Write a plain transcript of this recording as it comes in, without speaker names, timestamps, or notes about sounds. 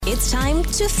It's time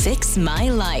to fix my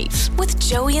life with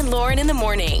Joey and Lauren in the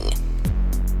morning.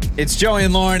 It's Joey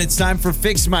and Lauren. It's time for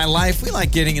Fix My Life. We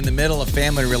like getting in the middle of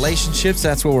family relationships.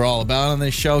 That's what we're all about on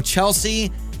this show.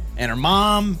 Chelsea and her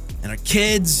mom and her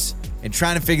kids and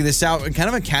trying to figure this out. And kind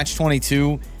of a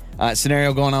catch-22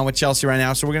 scenario going on with Chelsea right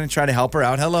now. So we're going to try to help her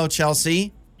out. Hello,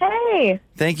 Chelsea. Hey.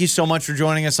 Thank you so much for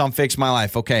joining us on Fix My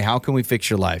Life. Okay, how can we fix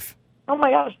your life? Oh,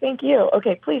 my gosh. Thank you.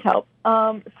 Okay, please help.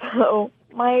 So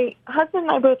my husband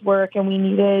and I both work, and we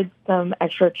needed some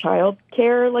extra child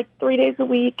care like 3 days a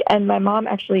week. And my mom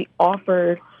actually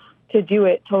offered to do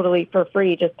it totally for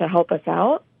free just to help us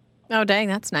out. Oh, dang.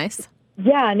 That's nice.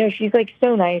 Yeah, no, she's like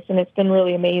so nice, and it's been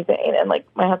really amazing. And like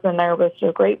my husband and I are both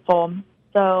so grateful.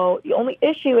 So the only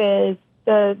issue is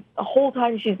the whole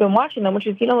time she's been watching them, which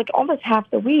is, like almost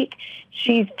half the week,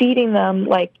 she's feeding them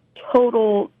like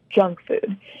total junk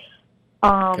food.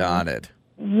 Got it.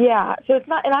 Yeah. So it's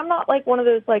not, and I'm not like one of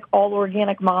those like all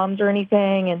organic moms or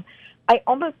anything. And I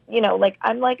almost,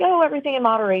 I'm like, oh, everything in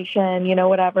moderation,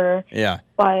 whatever. Yeah.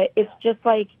 But it's just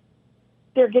like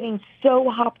they're getting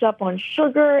so hopped up on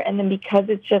sugar. And then because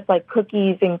it's just like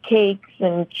cookies and cakes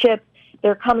and chips,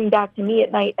 they're coming back to me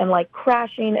at night and like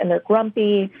crashing, and they're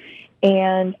grumpy.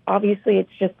 And obviously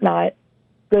it's just not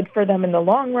good for them in the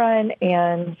long run.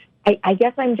 And I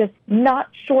guess I'm just not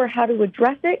sure how to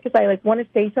address it because I like want to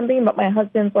say something, but my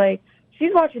husband's like,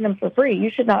 she's watching them for free. You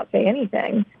should not say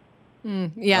anything.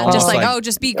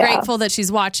 Just be grateful that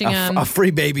she's watching them. A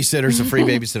free babysitter's a free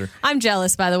babysitter. I'm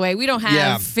jealous, by the way. We don't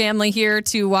have family here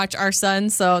to watch our son,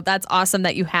 so that's awesome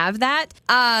that you have that.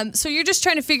 So you're just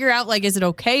trying to figure out, like, is it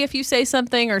okay if you say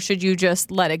something, or should you just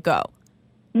let it go?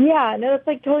 Yeah, no, it's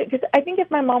like totally, because I think if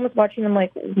my mom was watching them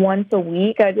like once a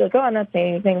week, I'd be like, oh, I'm not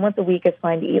saying anything. Once a week is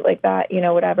fine to eat like that,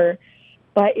 whatever.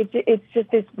 But it's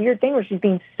just this weird thing where she's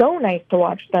being so nice to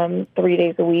watch them 3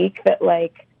 days a week that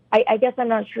like, I guess I'm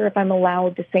not sure if I'm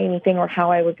allowed to say anything or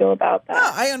how I would go about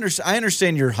that. I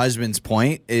understand your husband's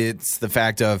point. It's the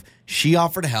fact of she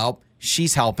offered help,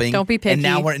 she's helping. Don't be picky. And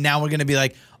now we're going to be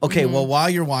like, okay, well, while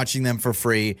you're watching them for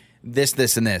free,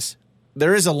 this, and this.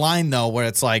 There is a line, though, where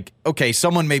it's like, okay,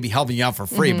 someone may be helping you out for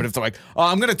free, but if they're like, oh,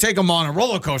 I'm going to take them on a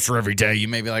roller coaster every day, you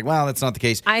may be like, well, that's not the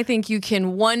case. I think you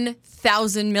can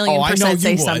 1,000,000,000%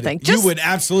 say something. You would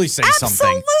absolutely say something.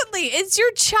 Absolutely. It's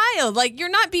your child. Like, you're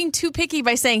not being too picky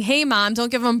by saying, hey, Mom, don't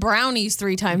give them brownies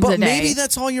 3 times a day. But maybe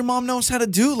that's all your mom knows how to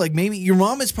do. Like, maybe your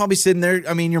mom is probably sitting there.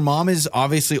 I mean, your mom is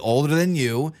obviously older than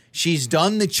you. She's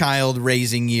done the child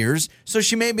raising years. So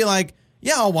she may be like,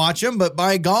 yeah, I'll watch them, but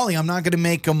by golly, I'm not going to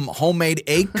make them homemade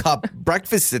egg cup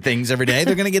breakfast things every day.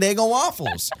 They're going to get Eggo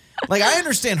waffles. Like, I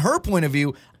understand her point of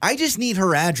view. I just need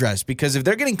her address because if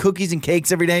they're getting cookies and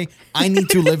cakes every day, I need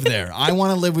to live there. I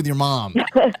want to live with your mom.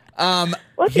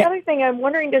 What's the other thing? I'm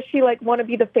wondering, does she like want to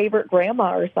be the favorite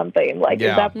grandma or something? Like,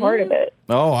 is that part of it?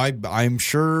 Oh, I'm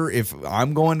sure if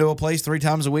I'm going to a place 3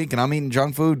 times a week and I'm eating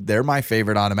junk food, they're my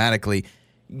favorite automatically.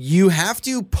 You have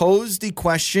to pose the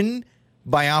question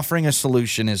by offering a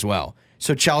solution as well.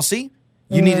 So, Chelsea,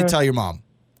 you need to tell your mom.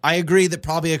 I agree that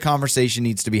probably a conversation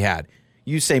needs to be had.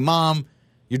 You say, Mom,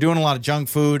 you're doing a lot of junk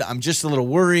food. I'm just a little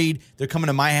worried. They're coming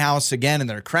to my house again and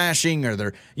they're crashing,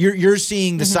 or you're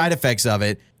seeing the side effects of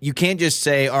it. You can't just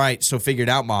say, all right, so figure it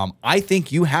out, Mom. I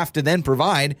think you have to then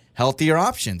provide healthier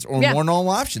options or more normal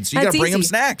options. So you got to bring them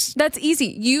snacks. That's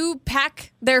easy. You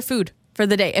pack their food for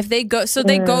the day. If they go, so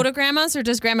they go to Grandma's, or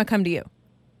does Grandma come to you?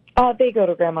 They go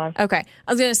to Grandma's. Okay.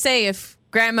 I was going to say, if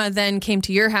Grandma then came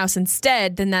to your house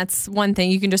instead, then that's one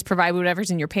thing. You can just provide whatever's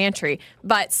in your pantry.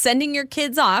 But sending your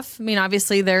kids off, I mean,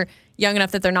 obviously they're young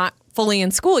enough that they're not fully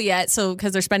in school yet, so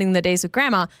because they're spending the days with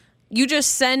Grandma, you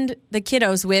just send the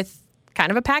kiddos with kind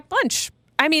of a packed lunch.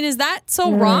 I mean, is that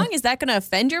so wrong? Is that going to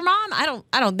offend your mom? I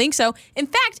don't think so. In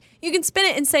fact, you can spin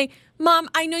it and say, Mom,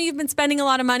 I know you've been spending a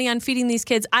lot of money on feeding these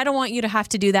kids. I don't want you to have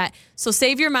to do that. So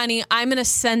save your money. I'm going to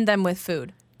send them with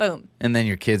food. Boom. And then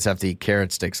your kids have to eat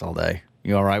carrot sticks all day.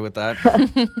 You all right with that?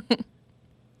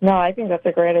 No, I think that's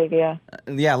a great idea.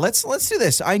 Yeah, let's do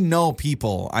this. I know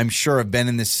people, I'm sure, have been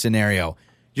in this scenario.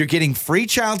 You're getting free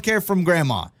childcare from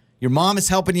Grandma. Your mom is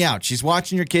helping you out. She's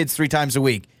watching your kids 3 times a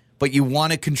week, but you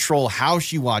want to control how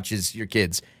she watches your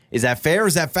kids. Is that fair or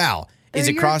is that foul? They're Is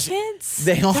it cross? Kids.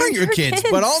 They are your kids,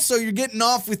 but also you're getting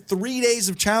off with 3 days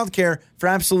of childcare for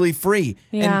absolutely free.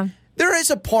 Yeah. And there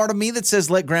is a part of me that says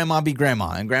let Grandma be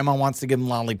Grandma, and Grandma wants to give them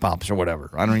lollipops or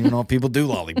whatever. I don't even know if people do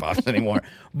lollipops anymore.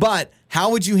 But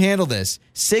how would you handle this?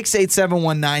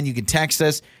 68719, you can text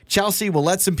us. Chelsea, we'll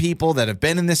let some people that have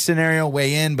been in this scenario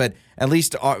weigh in, but at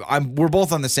least we're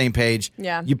both on the same page.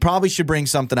 Yeah. You probably should bring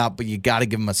something up, but you got to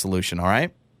give them a solution, all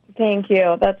right? Thank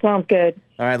you. That sounds good.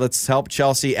 All right, let's help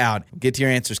Chelsea out. Get to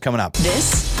your answers coming up.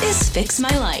 This is Fix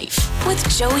My Life with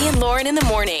Joey and Lauren in the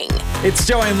morning. It's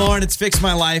Joey and Lauren. It's Fix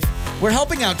My Life. We're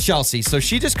helping out Chelsea. So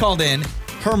she just called in.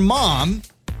 Her mom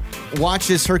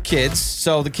watches her kids.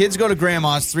 So the kids go to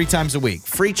grandma's 3 times a week.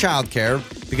 Free childcare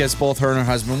because both her and her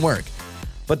husband work.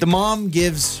 But the mom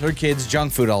gives her kids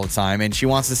junk food all the time, and she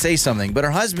wants to say something. But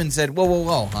her husband said,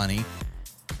 whoa, honey.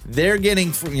 They're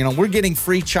getting, we're getting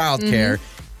free childcare.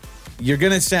 You're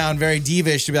going to sound very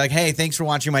divish to be like, hey, thanks for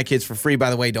watching my kids for free. By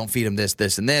the way, don't feed them this,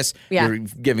 this, and this. Yeah. You're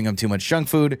giving them too much junk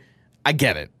food. I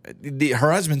get it.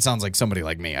 Her husband sounds like somebody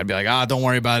like me. I'd be like, don't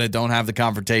worry about it. Don't have the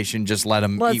confrontation. Just let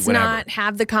them eat Let's whatever. not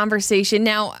have the conversation.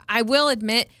 Now, I will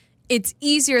admit, it's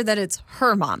easier that it's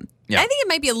her mom. Yeah. I think it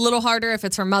might be a little harder if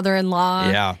it's her mother-in-law.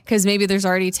 Yeah. Because maybe there's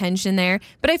already tension there.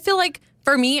 But I feel like,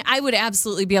 for me, I would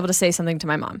absolutely be able to say something to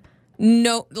my mom.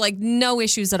 No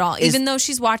issues at all. Even though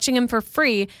she's watching him for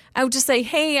free, I would just say,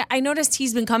 hey, I noticed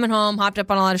he's been coming home, hopped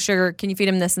up on a lot of sugar. Can you feed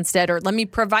him this instead? Or let me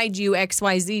provide you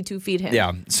XYZ to feed him.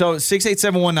 Yeah. So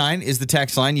 68719 is the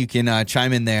text line. You can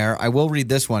chime in there. I will read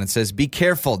this one. It says, be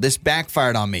careful. This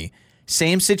backfired on me.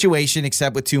 Same situation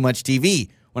except with too much TV.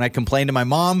 When I complained to my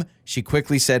mom, she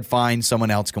quickly said, fine,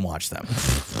 someone else can watch them.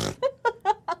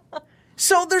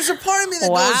 So there's a part of me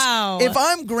that goes, if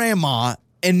I'm grandma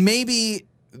and maybe...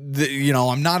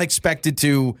 I'm not expected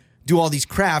to do all these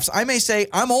crafts. I may say,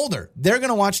 I'm older. They're going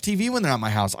to watch TV when they're at my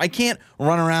house. I can't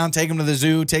run around, take them to the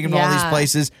zoo, take them to all these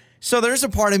places. So there's a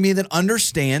part of me that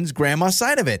understands grandma's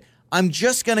side of it. I'm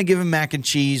just going to give them mac and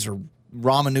cheese or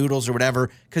ramen noodles or whatever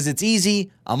because it's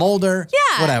easy. I'm older.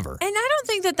 Yeah. Whatever. And I don't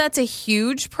think that that's a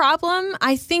huge problem.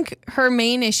 I think her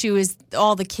main issue is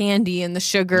all the candy and the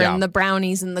sugar and the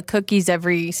brownies and the cookies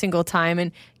every single time.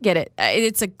 And get it.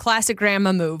 It's a classic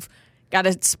grandma move. Got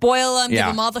to spoil them, give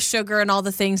them all the sugar and all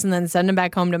the things, and then send them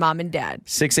back home to mom and dad.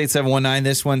 68719,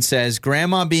 this one says,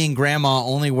 grandma being grandma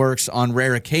only works on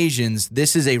rare occasions.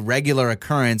 This is a regular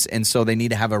occurrence, and so they need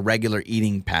to have a regular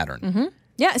eating pattern. Mm-hmm.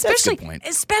 Yeah, especially point.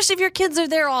 if your kids are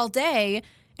there all day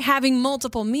having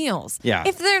multiple meals. Yeah.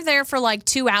 If they're there for like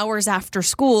 2 hours after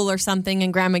school or something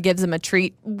and grandma gives them a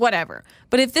treat, whatever.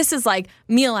 But if this is like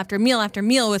meal after meal after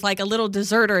meal with like a little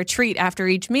dessert or a treat after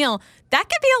each meal, that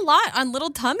could be a lot on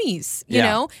little tummies, you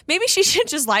know? Maybe she should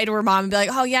just lie to her mom and be like,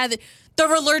 oh yeah,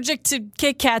 they're allergic to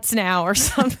Kit Kats now or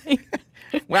something.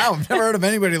 Wow, I've never heard of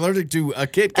anybody allergic to a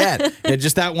Kit Kat. Yeah,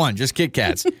 just that one, just Kit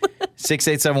Kats.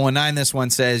 68719, this one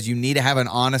says, you need to have an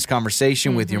honest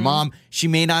conversation with your mom. She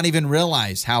may not even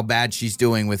realize how bad she's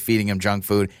doing with feeding him junk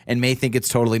food and may think it's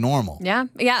totally normal.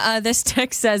 Yeah. This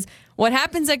text says, what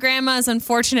happens at grandma's,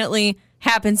 unfortunately,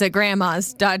 happens at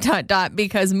grandma's, ...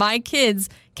 because my kids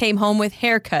came home with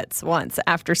haircuts once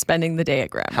after spending the day at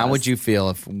grandma's. How would you feel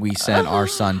if we sent our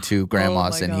son to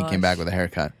grandma's and he came back with a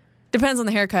haircut? Depends on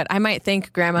the haircut. I might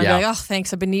thank grandma and be like, oh,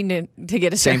 thanks. I've been needing to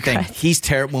get a haircut. Same thing. He's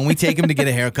terrible. When we take him to get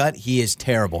a haircut, he is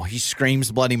terrible. He screams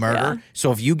bloody murder. Yeah.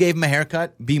 So if you gave him a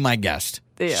haircut, be my guest.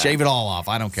 Yeah. Shave it all off.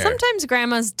 I don't care. Sometimes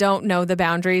grandmas don't know the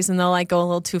boundaries and they'll like go a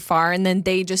little too far and then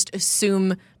they just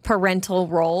assume parental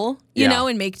role, you know,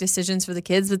 and make decisions for the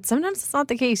kids. But sometimes it's not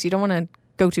the case. You don't want to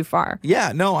go too far.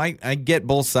 Yeah, no, I get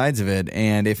both sides of it.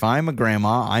 And if I'm a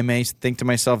grandma, I may think to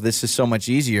myself, this is so much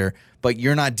easier, but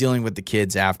you're not dealing with the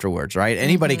kids afterwards, right?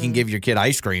 Anybody can give your kid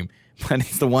ice cream, but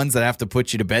it's the ones that have to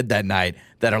put you to bed that night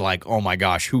that are like, oh my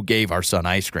gosh, who gave our son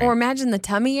ice cream? Or imagine the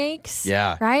tummy aches.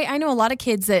 Yeah. Right? I know a lot of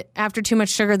kids that after too much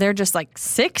sugar, they're just like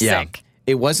sick.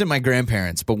 It wasn't my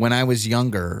grandparents, but when I was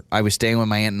younger, I was staying with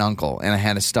my aunt and uncle, and I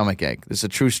had a stomach ache. This is a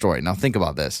true story. Now think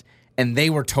about this. And they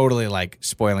were totally like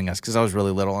spoiling us because I was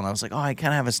really little, and I was like, oh, I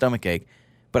kind of have a stomach ache.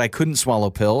 But I couldn't swallow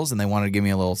pills, and they wanted to give me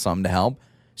a little something to help.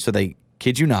 So they,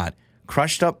 kid you not,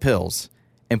 crushed up pills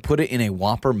and put it in a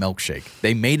Whopper milkshake.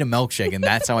 They made a milkshake, and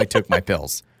that's how I took my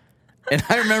pills. And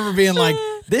I remember being like,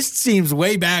 this seems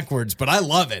way backwards, but I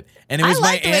love it. And it was the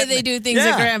way they do things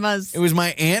at grandma's. It was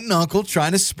my aunt and uncle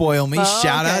trying to spoil me.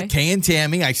 Shout out Kay and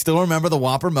Tammy. I still remember the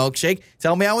Whopper milkshake.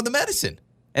 Tell me out with the medicine.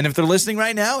 And if they're listening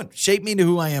right now, it shaped me to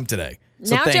who I am today.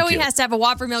 So now Joey has to have a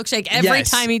Whopper milkshake every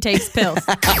time he takes pills.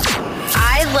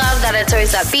 I love that it's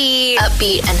always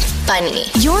upbeat and funny.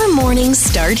 Your mornings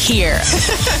start here.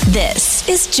 This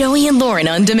is Joey and Lauren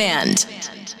on Demand.